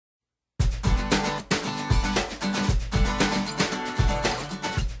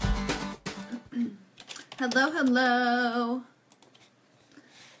Hello, hello.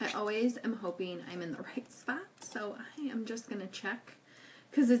 I always am hoping I'm in the right spot, so I am just going to check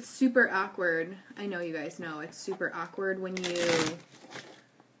because it's super awkward. I know you guys know it's super awkward when you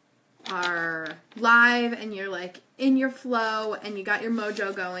are live and you're like in your flow and you got your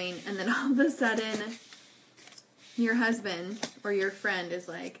mojo going, and then all of a sudden your husband or your friend is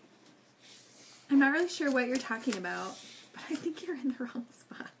like, I'm not really sure what you're talking about, but I think you're in the wrong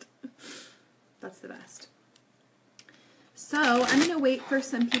spot. That's the best. So I'm going to wait for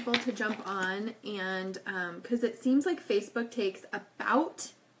some people to jump on, and because it seems like Facebook takes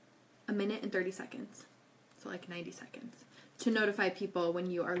about a minute and 30 seconds, so like 90 seconds, to notify people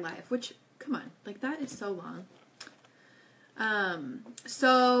when you are live, which, come on, like that is so long.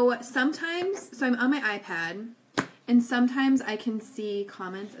 So I'm on my iPad, and sometimes I can see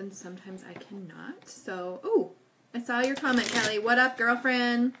comments and sometimes I cannot. So, ooh, I saw your comment, Kelly. What up,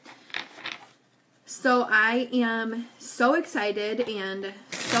 girlfriend? So I am so excited and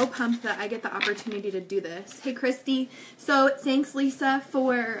so pumped that I get the opportunity to do this. Hey, Christy. So thanks, Lisa,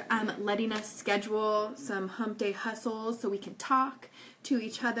 for letting us schedule some hump day hustles so we can talk to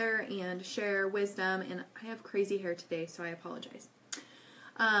each other and share wisdom. And I have crazy hair today, so I apologize.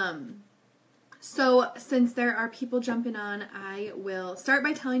 So since there are people jumping on, I will start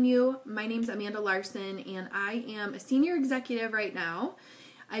by telling you my name's Amanda Larson, and I am a senior executive right now.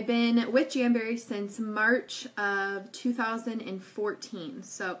 I've been with Jamberry since March of 2014.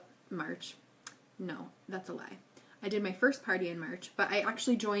 So, March. No, that's a lie. I did my first party in March, but I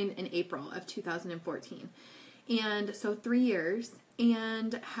actually joined in April of 2014. And so 3 years,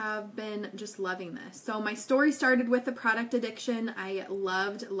 and have been just loving this. So my story started with the product addiction. I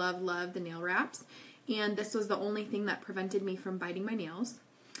loved the nail wraps, and this was the only thing that prevented me from biting my nails.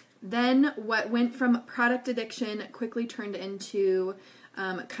 Then what went from product addiction quickly turned into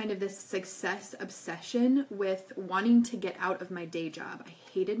kind of this success obsession with wanting to get out of my day job. I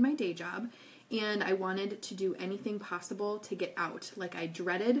hated my day job, and I wanted to do anything possible to get out. Like, I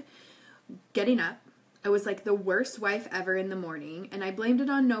dreaded getting up. I was like the worst wife ever in the morning, and I blamed it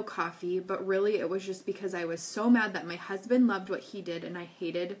on no coffee, but really it was just because I was so mad that my husband loved what he did and I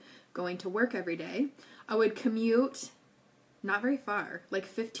hated going to work every day. I would commute not very far, like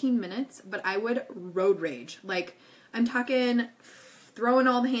 15 minutes, but I would road rage. Like, I'm talking throwing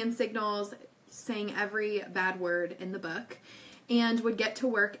all the hand signals, saying every bad word in the book, and would get to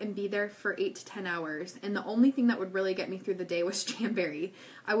work and be there for 8 to 10 hours. And the only thing that would really get me through the day was Jamberry.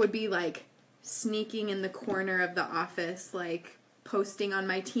 I would be like sneaking in the corner of the office, like posting on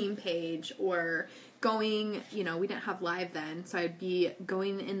my team page, or going, we didn't have live then, so I'd be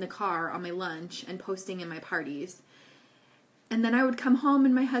going in the car on my lunch and posting in my parties. And then I would come home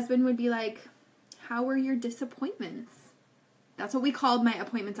and my husband would be like, how were your disappointments? That's what we called my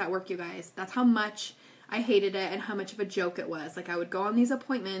appointments at work, you guys. That's how much I hated it and how much of a joke it was. Like, I would go on these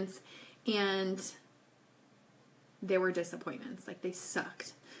appointments and they were disappointments. Like, they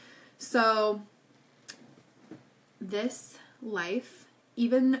sucked. So this life,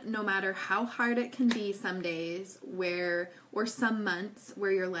 even no matter how hard it can be some days or some months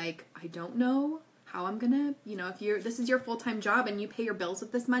where you're like, I don't know how I'm gonna, if this is your full-time job and you pay your bills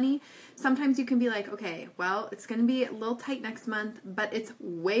with this money, sometimes you can be like, okay, well, it's gonna be a little tight next month, but it's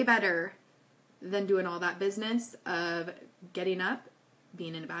way better than doing all that business of getting up,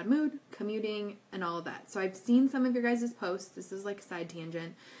 being in a bad mood, commuting, and all of that. So I've seen some of your guys' posts. This is like a side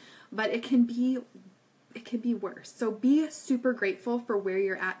tangent, but it can be worse. So be super grateful for where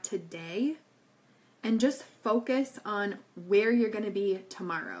you're at today, and just focus on where you're going to be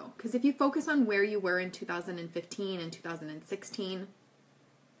tomorrow. Because if you focus on where you were in 2015 and 2016,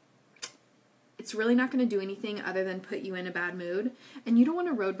 it's really not going to do anything other than put you in a bad mood. And you don't want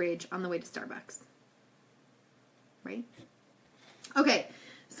to road rage on the way to Starbucks. Right? Okay,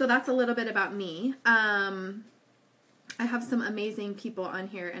 so that's a little bit about me. I have some amazing people on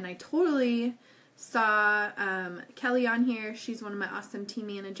here, and I totally saw Kelly on here. She's one of my awesome team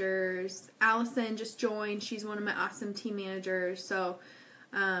managers. Allison just joined. She's one of my awesome team managers. So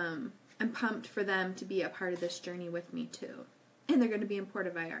I'm pumped for them to be a part of this journey with me too. And they're going to be in Puerto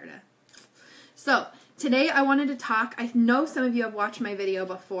Vallarta. So today I wanted to talk. I know some of you have watched my video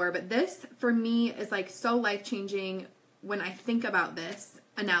before, but this for me is like so life-changing when I think about this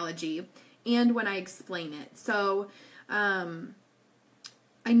analogy and when I explain it. So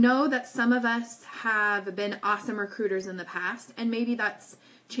I know that some of us have been awesome recruiters in the past, and maybe that's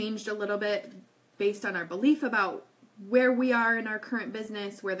changed a little bit based on our belief about where we are in our current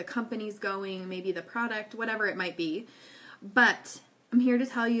business, where the company's going, maybe the product, whatever it might be. But I'm here to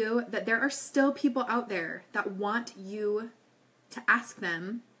tell you that there are still people out there that want you to ask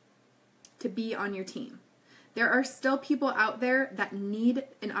them to be on your team. There are still people out there that need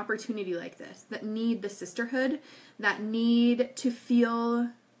an opportunity like this, that need the sisterhood, that need to feel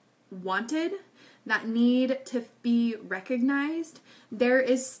wanted, that need to be recognized. There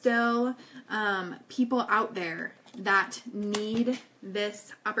is still people out there that need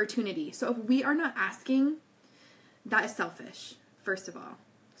this opportunity. So if we are not asking, that is selfish, first of all.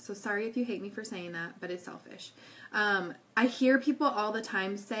 So sorry if you hate me for saying that, but it's selfish. I hear people all the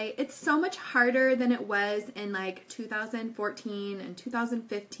time say, it's so much harder than it was in like 2014 and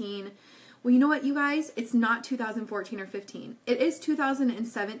 2015. Well, you know what, you guys? It's not 2014 or 15. It is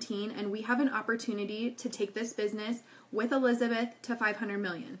 2017, and we have an opportunity to take this business with Elizabeth to 500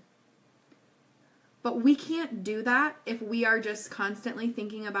 million. But we can't do that if we are just constantly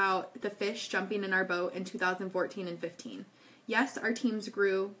thinking about the fish jumping in our boat in 2014 and 15. Yes, our teams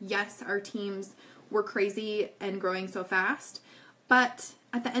grew. Yes, our teams were crazy and growing so fast. But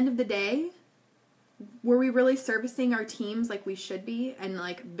at the end of the day, were we really servicing our teams like we should be and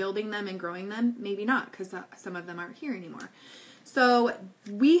like building them and growing them? Maybe not, because some of them aren't here anymore. So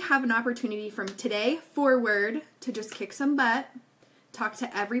we have an opportunity from today forward to just kick some butt, talk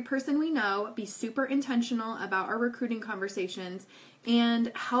to every person we know, be super intentional about our recruiting conversations,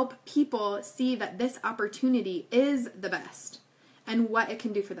 and help people see that this opportunity is the best and what it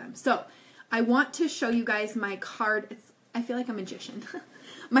can do for them. So I want to show you guys my card. I feel like a magician.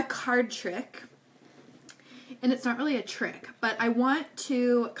 My card trick. And it's not really a trick, but I want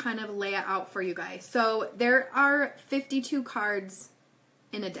to kind of lay it out for you guys. So there are 52 cards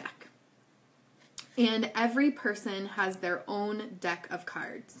in a deck. And every person has their own deck of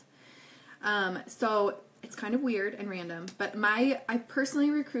cards. So it's kind of weird and random, but I've personally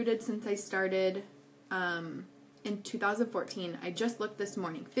recruited since I started in 2014. I just looked this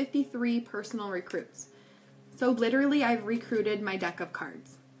morning, 53 personal recruits. So literally I've recruited my deck of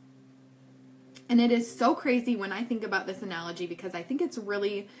cards. And it is so crazy when I think about this analogy because I think it's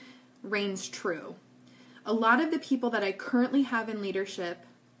really reigns true. A lot of the people that I currently have in leadership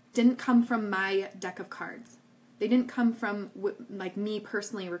didn't come from my deck of cards. They didn't come from like me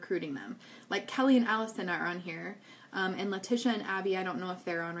personally recruiting them. Like Kelly and Allison are on here, and Letitia and Abby, I don't know if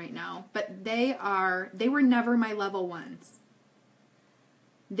they're on right now, but they were never my level 1s.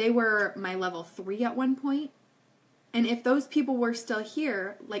 They were my level 3 at one point. And if those people were still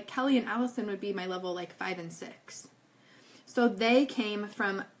here, like Kelly and Allison would be my level like 5 and 6. So they came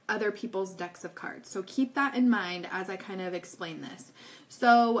from other people's decks of cards. So keep that in mind as I kind of explain this.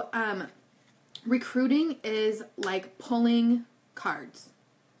 So recruiting is like pulling cards.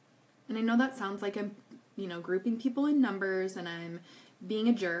 And I know that sounds like I'm, grouping people in numbers and I'm being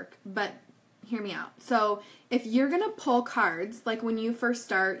a jerk, but hear me out. So if you're going to pull cards, like when you first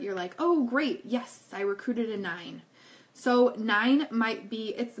start, you're like, oh, great. Yes, I recruited a 9. So 9 might be,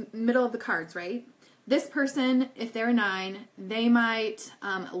 it's middle of the cards, right? This person, if they're a 9, they might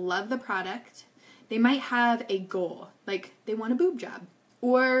love the product. They might have a goal, like they want a boob job,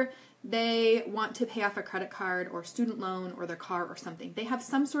 or they want to pay off a credit card or student loan or their car or something. They have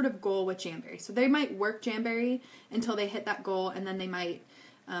some sort of goal with Jamberry. So they might work Jamberry until they hit that goal, and then they might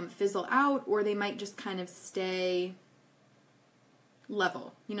fizzle out, or they might just kind of stay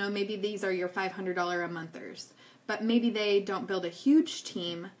level. Maybe these are your $500 a monthers. But maybe they don't build a huge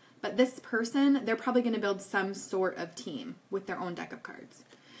team, but this person, they're probably going to build some sort of team with their own deck of cards.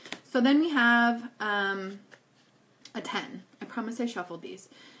 So then we have a 10. I promise I shuffled these.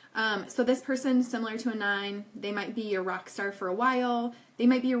 So this person, similar to a 9, they might be your rock star for a while. They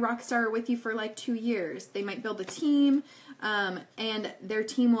might be a rock star with you for like 2 years. They might build a team, and their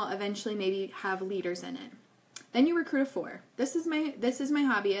team will eventually maybe have leaders in it. Then you recruit a 4. This is my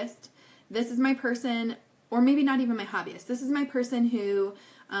hobbyist. This is my person. Or maybe not even my hobbyist. This is my person who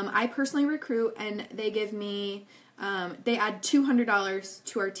I personally recruit, and they give me, they add $200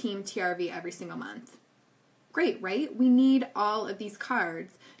 to our team TRV every single month. Great, right? We need all of these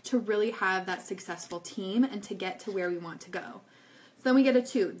cards to really have that successful team and to get to where we want to go. So then we get a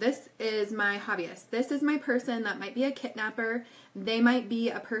 2. This is my hobbyist. This is my person that might be a kidnapper. They might be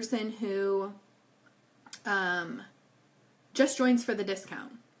a person who just joins for the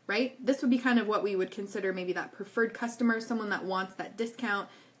discount. Right? This would be kind of what we would consider maybe that preferred customer, someone that wants that discount.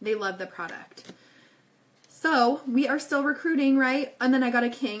 They love the product. So we are still recruiting, right? And then I got a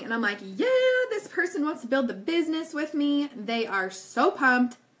king, and I'm like, yeah, this person wants to build the business with me. They are so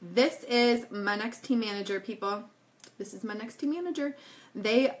pumped. This is my next team manager, people. This is my next team manager.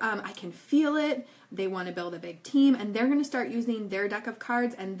 I can feel it. They want to build a big team, and they're going to start using their deck of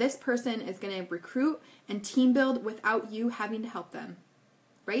cards, and this person is going to recruit and team build without you having to help them.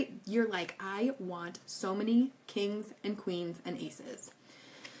 Right? You're like, I want so many kings and queens and aces.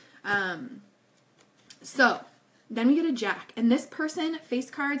 So Then we get a jack. And this person,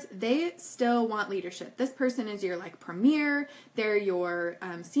 face cards, they still want leadership. This person is your like premier. They're your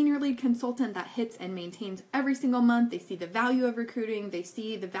senior lead consultant that hits and maintains every single month. They see the value of recruiting. They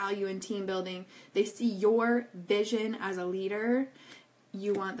see the value in team building. They see your vision as a leader.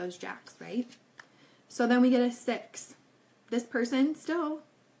 You want those jacks, right? So then we get a 6. This person still,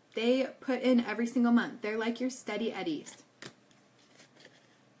 they put in every single month. They're like your steady eddies.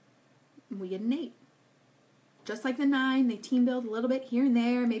 We get an 8. Just like the 9, they team build a little bit here and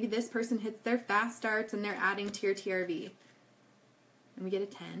there. Maybe this person hits their fast starts and they're adding to your TRV. And we get a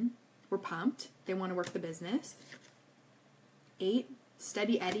 10. We're pumped. They want to work the business. 8,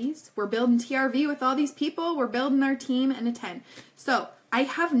 steady eddies. We're building TRV with all these people. We're building our team, and a 10. So I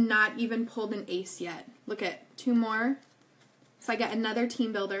have not even pulled an ace yet. Look at 2 more. So I get another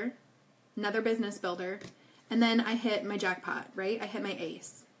team builder, another business builder, and then I hit my jackpot, right? I hit my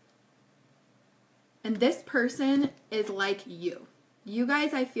ace. And this person is like you. You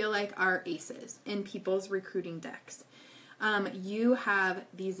guys, I feel like, are aces in people's recruiting decks. You have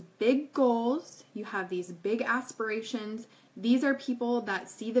these big goals. You have these big aspirations. These are people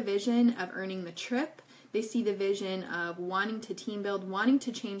that see the vision of earning the trip. They see the vision of wanting to team build, wanting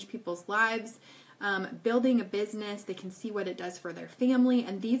to change people's lives, building a business. They can see what it does for their family.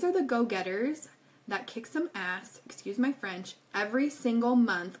 And these are the go-getters that kick some ass, excuse my French, every single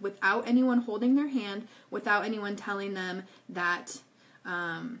month without anyone holding their hand, without anyone telling them that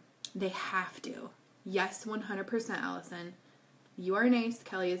they have to. Yes, 100%, Allison. You are an ace.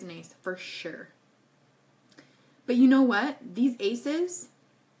 Kelly is an ace, for sure. But you know what? These aces,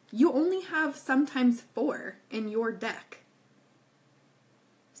 you only have sometimes 4 in your deck.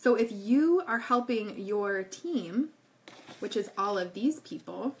 So if you are helping your team, which is all of these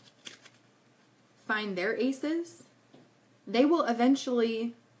people, find their aces, they will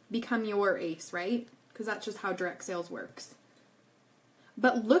eventually become your ace, right? Because that's just how direct sales works.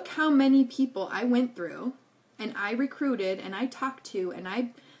 But look how many people I went through and I recruited and I talked to and I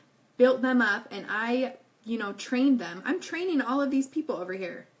built them up and I, trained them. I'm training all of these people over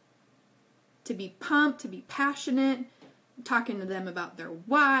here to be pumped, to be passionate, talking to them about their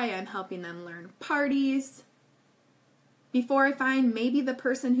why. I'm helping them learn parties before I find maybe the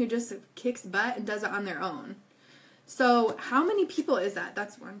person who just kicks butt and does it on their own. So how many people is that?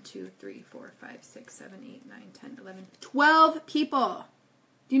 That's 1, 2, 3, 4, 5, 6, 7, 8, 9, 10, 11, 12 people.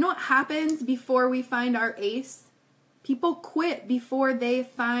 Do you know what happens before we find our ace? People quit before they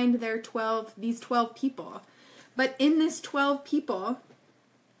find these 12 people. But in this 12 people,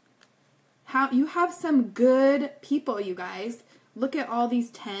 you have some good people, you guys. Look at all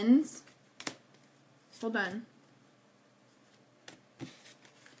these 10s. Hold on.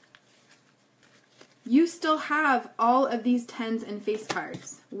 You still have all of these 10s and face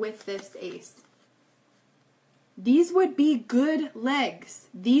cards with this ace. These would be good legs.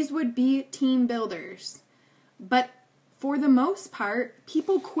 These would be team builders. But for the most part,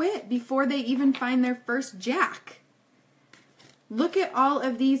 people quit before they even find their first jack. Look at all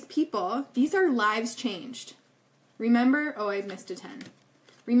of these people. These are lives changed. Remember? Oh, I missed a 10.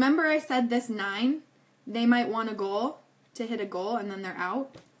 Remember I said this 9? They might want a goal, to hit a goal, and then they're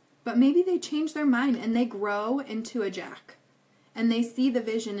out. But maybe they change their mind and they grow into a jack. And they see the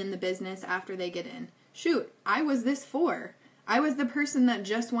vision in the business after they get in. Shoot, I was this 4. I was the person that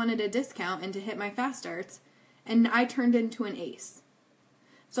just wanted a discount and to hit my fast starts. And I turned into an ace.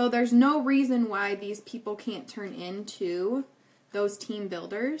 So there's no reason why these people can't turn into those team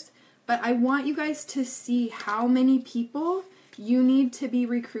builders. But I want you guys to see how many people you need to be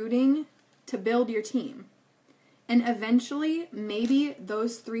recruiting to build your team. And eventually, maybe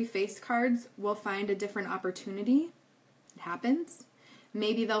those 3 face cards will find a different opportunity. It happens.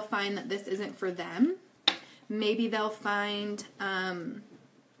 Maybe they'll find that this isn't for them. Maybe they'll find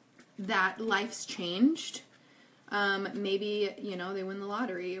that life's changed. Maybe, they win the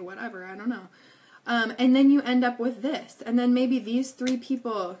lottery or whatever. I don't know. And then you end up with this. And then maybe these 3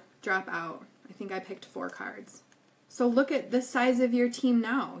 people drop out. I think I picked 4 cards. So look at the size of your team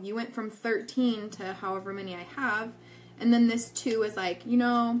now. You went from 13 to however many I have. And then this 2 is like,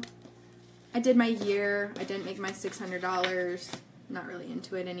 I did my year. I didn't make my $600. Not really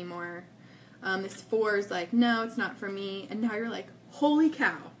into it anymore. This 4 is like, no, it's not for me. And now you're like, holy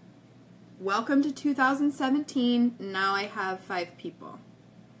cow. Welcome to 2017. Now I have 5 people.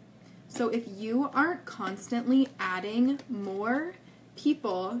 So if you aren't constantly adding more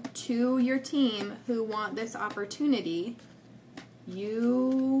people to your team who want this opportunity,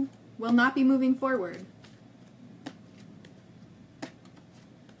 you will not be moving forward.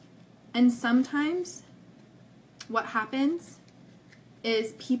 And sometimes what happens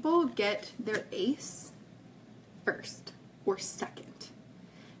is people get their ace first or second.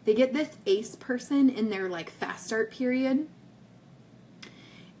 They get this ace person in their like fast start period,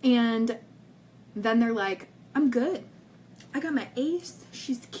 and then they're like, I'm good. I got my ace.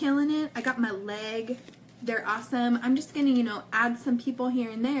 She's killing it. I got my leg. They're awesome. I'm just going to, add some people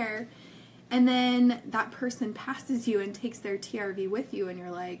here and there. And then that person passes you and takes their TRV with you, and you're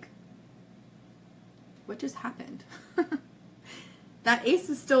like, what just happened? That ace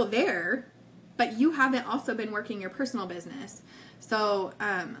is still there, but you haven't also been working your personal business. So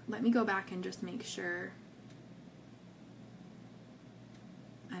let me go back and just make sure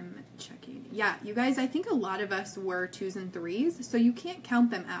I'm checking. Yeah, you guys, I think a lot of us were 2s and 3s, so you can't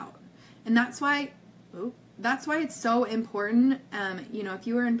count them out. And that's why it's so important. If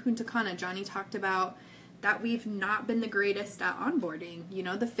you were in Punta Cana, Johnny talked about that we've not been the greatest at onboarding.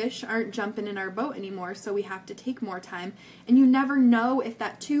 The fish aren't jumping in our boat anymore, so we have to take more time. And you never know if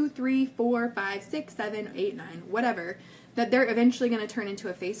that 2, 3, 4, 5, 6, 7, 8, 9, whatever, that they're eventually going to turn into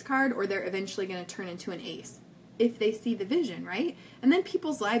a face card, or they're eventually going to turn into an ace if they see the vision, right? And then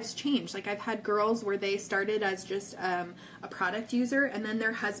people's lives change. Like, I've had girls where they started as just a product user, and then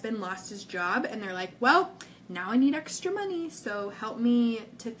their husband lost his job, and they're like, well, now I need extra money, so help me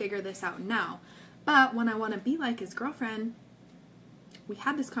to figure this out now. But when I want to be like his girlfriend, we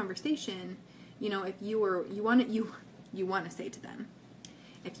had this conversation. If you want to say to them,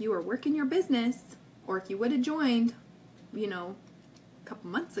 if you were working your business, or if you would have joined, a couple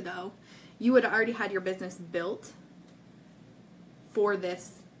months ago, you would have already had your business built for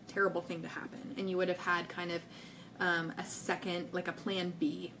this terrible thing to happen, and you would have had kind of a second, like a plan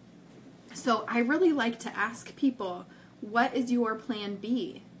B. So I really like to ask people, what is your plan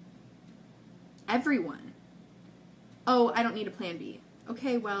B? Everyone. Oh, I don't need a plan B.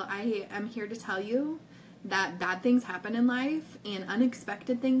 Okay, well, I am here to tell you that bad things happen in life, and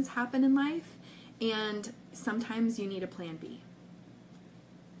unexpected things happen in life, and sometimes you need a plan B.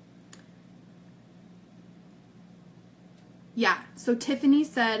 Yeah, so Tiffany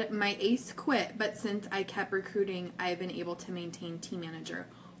said, my ace quit, but since I kept recruiting, I've been able to maintain team manager.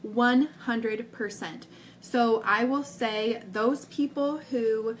 100%. So I will say those people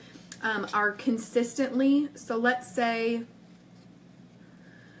who are consistently, so let's say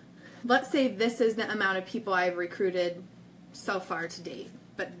this is the amount of people I've recruited so far to date,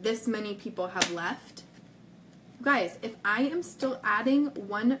 but this many people have left. Guys, if I am still adding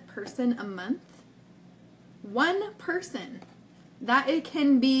one person a month, one person, that it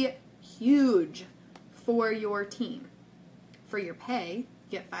can be huge for your team. For your pay,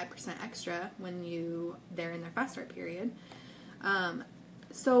 get 5% extra when they're in their fast start period.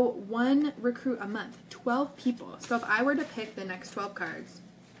 So one recruit a month, 12 people. So if I were to pick the next 12 cards,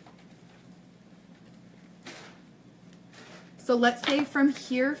 so let's say from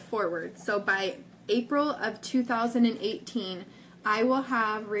here forward, so by April of 2018, I will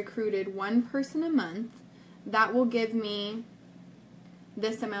have recruited one person a month. That will give me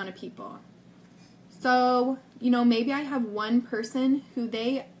this amount of people. So, maybe I have one person who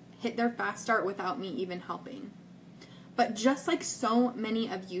they hit their fast start without me even helping. But just like so many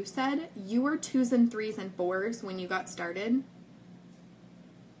of you said, you were 2s and 3s and 4s when you got started.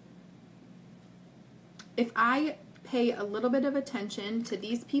 If I pay a little bit of attention to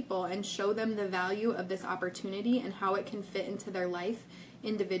these people and show them the value of this opportunity and how it can fit into their life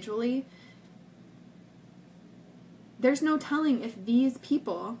individually, there's no telling if these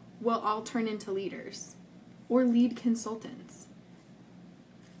people will all turn into leaders or lead consultants.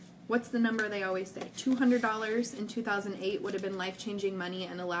 What's the number they always say? $200 in 2008 would have been life-changing money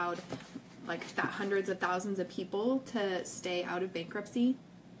and allowed hundreds of thousands of people to stay out of bankruptcy.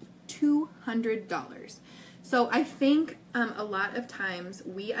 $200. So I think a lot of times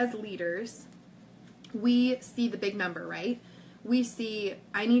we as leaders, we see the big number, right? We see,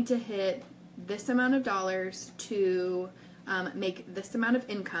 I need to hit this amount of dollars to make this amount of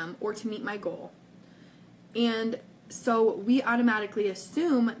income or to meet my goal. And so we automatically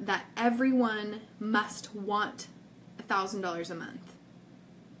assume that everyone must want $1,000 a month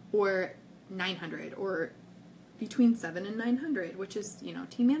or $900 or between $700 and $900, which is,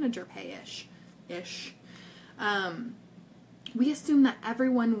 team manager pay-ish. We assume that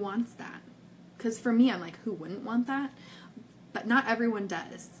everyone wants that. Because for me, I'm like, who wouldn't want that? But not everyone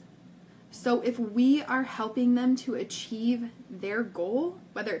does. So if we are helping them to achieve their goal,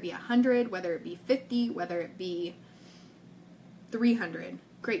 whether it be 100, whether it be 50, whether it be 300,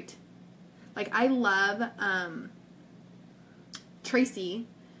 great. I love, Tracy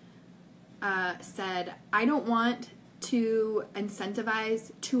said, I don't want to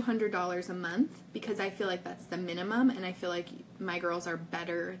incentivize $200 a month because I feel like that's the minimum, and I feel like my girls are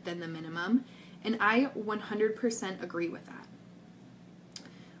better than the minimum. And I 100% agree with that.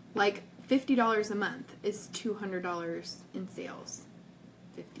 Like $50 a month is $200 in sales,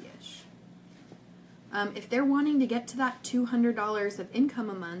 50-ish. If they're wanting to get to that $200 of income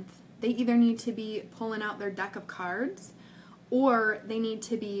a month, they either need to be pulling out their deck of cards or they need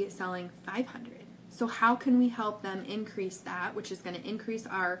to be selling 500. So how can we help them increase that, which is going to increase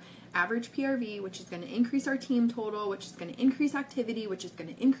our average PRV, which is going to increase our team total, which is going to increase activity, which is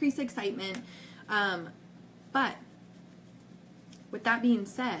going to increase excitement. But with that being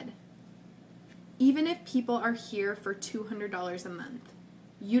said, even if people are here for $200 a month,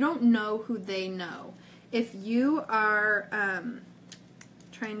 you don't know who they know. If you are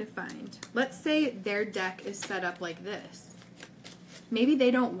trying to find, let's say their deck is set up like this. Maybe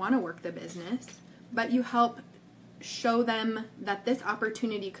they don't want to work the business, but you help show them that this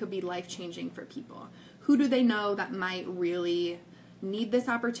opportunity could be life-changing for people. Who do they know that might really need this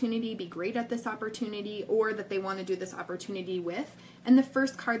opportunity, be great at this opportunity, or that they want to do this opportunity with? And the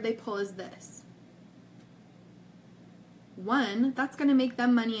first card they pull is this. One, that's going to make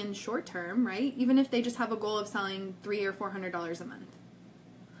them money in short term, right? Even if they just have a goal of selling $300 or $400 a month.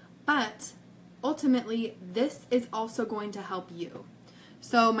 But ultimately, this is also going to help you.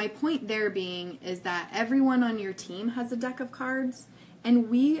 So my point there being is that everyone on your team has a deck of cards, and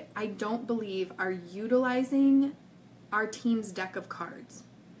I don't believe, are utilizing our team's deck of cards.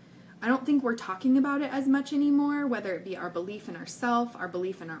 I don't think we're talking about it as much anymore, whether it be our belief in ourselves, our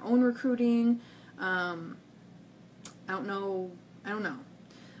belief in our own recruiting. I don't know.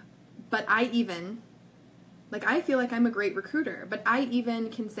 But I feel like I'm a great recruiter, but I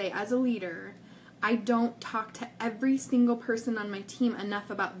even can say as a leader, I don't talk to every single person on my team enough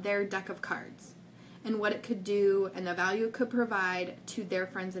about their deck of cards and what it could do and the value it could provide to their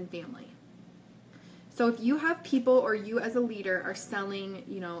friends and family. So if you have people, or you as a leader are selling,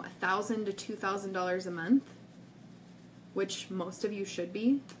 $1,000 to $2,000 a month, which most of you should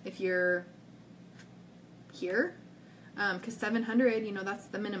be if you're here, because 700, that's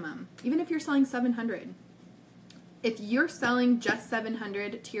the minimum. Even if you're selling 700, if you're selling just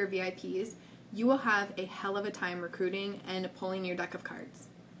 700 to your VIPs, you will have a hell of a time recruiting and pulling your deck of cards,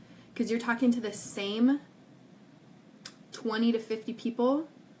 because you're talking to the same 20 to 50 people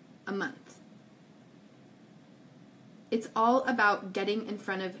a month. It's all about getting in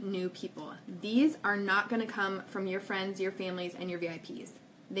front of new people. These are not going to come from your friends, your families, and your VIPs.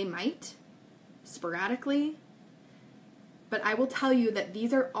 They might, sporadically, but I will tell you that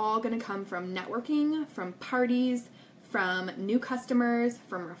these are all going to come from networking, from parties, from new customers,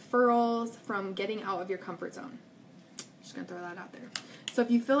 from referrals, from getting out of your comfort zone. Just going to throw that out there. So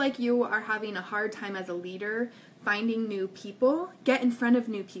if you feel like you are having a hard time as a leader finding new people, get in front of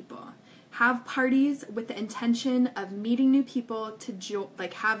new people. Have parties with the intention of meeting new people to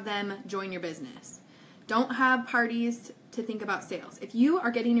have them join your business. Don't have parties to think about sales. If you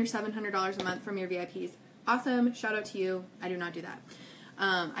are getting your $700 a month from your VIPs, awesome, shout out to you. I do not do that.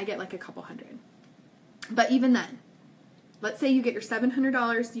 I get like a couple hundred. But even then, let's say you get your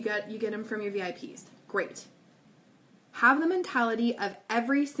 $700, you get them from your VIPs. Great. Have the mentality of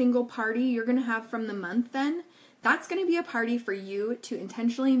every single party you're going to have from the month then, that's going to be a party for you to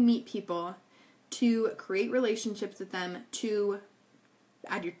intentionally meet people, to create relationships with them, to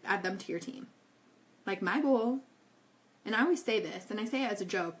add them to your team. Like my goal, and I always say this, and I say it as a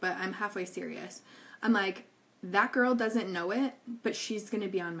joke, but I'm halfway serious. I'm like, that girl doesn't know it, but she's going to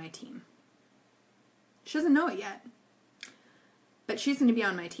be on my team. She doesn't know it yet, but she's going to be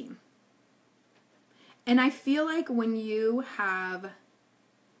on my team. And I feel like when you have,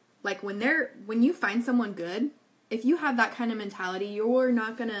 when you find someone good, if you have that kind of mentality, you're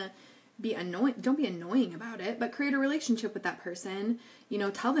not going to be annoying. Don't be annoying about it, but create a relationship with that person.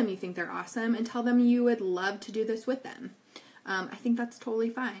 Tell them you think they're awesome and tell them you would love to do this with them. I think that's totally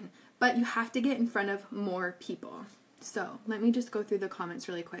fine, but you have to get in front of more people. So let me just go through the comments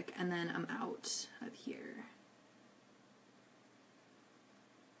really quick and then I'm out of here.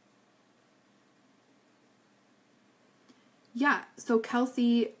 Yeah, so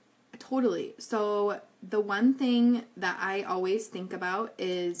Kelsey, totally. So the one thing that I always think about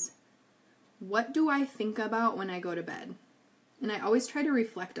is, what do I think about when I go to bed? And I always try to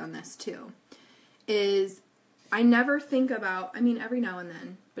reflect on this too. I never think about, every now and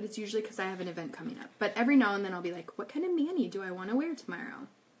then, but it's usually because I have an event coming up. But every now and then I'll be like, what kind of mani do I want to wear tomorrow?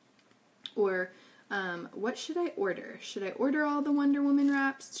 Or what should I order? Should I order all the Wonder Woman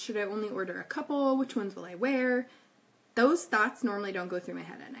wraps? Should I only order a couple? Which ones will I wear? Those thoughts normally don't go through my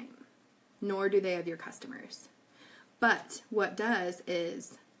head at night, nor do they of your customers. But what does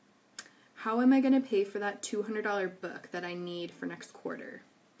is, how am I going to pay for that $200 book that I need for next quarter?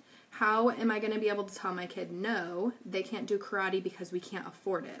 How am I going to be able to tell my kid, no, they can't do karate because we can't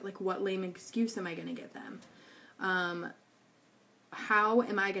afford it? Like, what lame excuse am I going to give them? How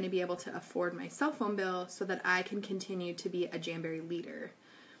am I going to be able to afford my cell phone bill so that I can continue to be a Jamboree leader?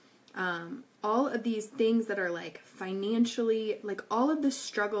 All of these things that are like financially, like all of the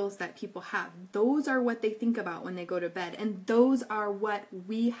struggles that people have, those are what they think about when they go to bed. And those are what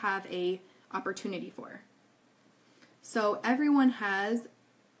we have a opportunity for. So everyone has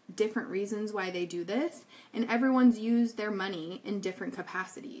different reasons why they do this, and everyone's used their money in different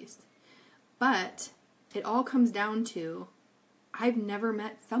capacities. But it all comes down to, I've never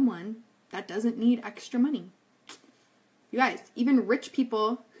met someone that doesn't need extra money. You guys, even rich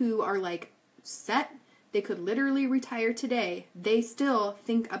people who are like set, they could literally retire today, they still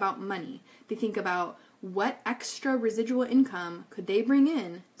think about money. They think about what extra residual income could they bring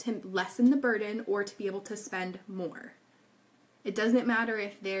in to lessen the burden or to be able to spend more. It doesn't matter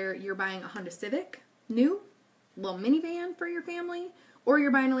if you're buying a Honda Civic, new, little minivan for your family, or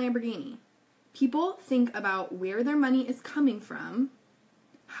you're buying a Lamborghini. People think about where their money is coming from,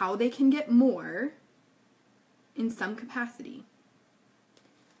 how they can get more in some capacity.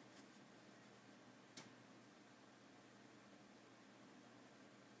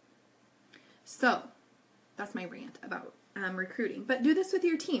 So, that's my rant about recruiting. But do this with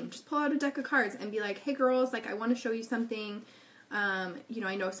your team. Just pull out a deck of cards and be like, hey girls, like I want to show you something.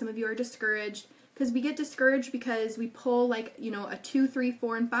 I know some of you are discouraged, because we get discouraged because we pull like, a 2, 3,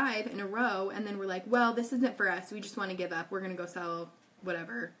 4, and 5 in a row, and then we're like, well, this isn't for us. We just want to give up. We're going to go sell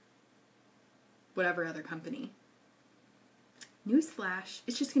whatever other company. Newsflash,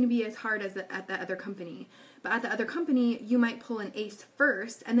 it's just going to be as hard as at that other company. But at the other company, you might pull an ace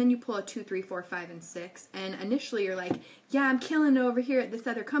first, and then you pull a 2, 3, 4, 5, and 6. And initially you're like, yeah, I'm killing it over here at this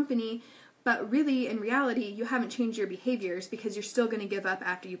other company. But really, in reality, you haven't changed your behaviors because you're still going to give up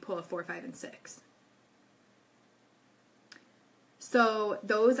after you pull a 4, 5, and 6. So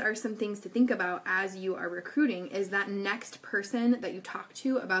those are some things to think about as you are recruiting, is that next person that you talk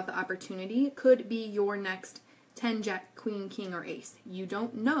to about the opportunity could be your next 10, Jack, Queen, King, or Ace. You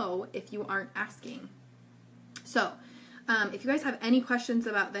don't know if you aren't asking. So, if you guys have any questions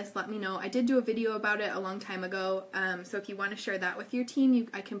about this, let me know. I did do a video about it a long time ago, so if you want to share that with your team,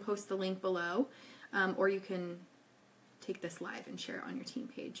 I can post the link below, or you can take this live and share it on your team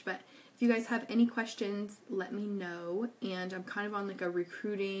page. But if you guys have any questions, let me know. And I'm kind of on like a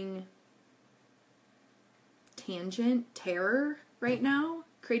recruiting terror right now,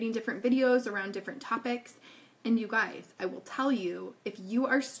 creating different videos around different topics. And you guys, I will tell you, if you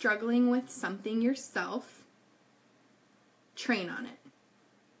are struggling with something yourself, train on it.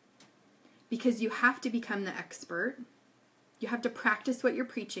 Because you have to become the expert. You have to practice what you're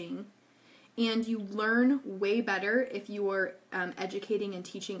preaching. And you learn way better if you are educating and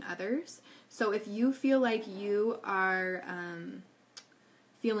teaching others. So if you feel like you are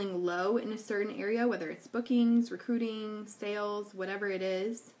feeling low in a certain area, whether it's bookings, recruiting, sales, whatever it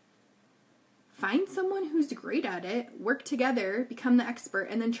is, find someone who's great at it, work together, become the expert,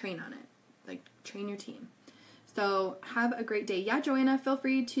 and then train on it. Like, train your team. So have a great day. Yeah, Joanna, feel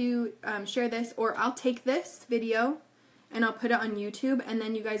free to share this, or I'll take this video and I'll put it on YouTube, and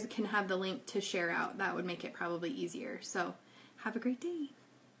then you guys can have the link to share out. That would make it probably easier. So have a great day.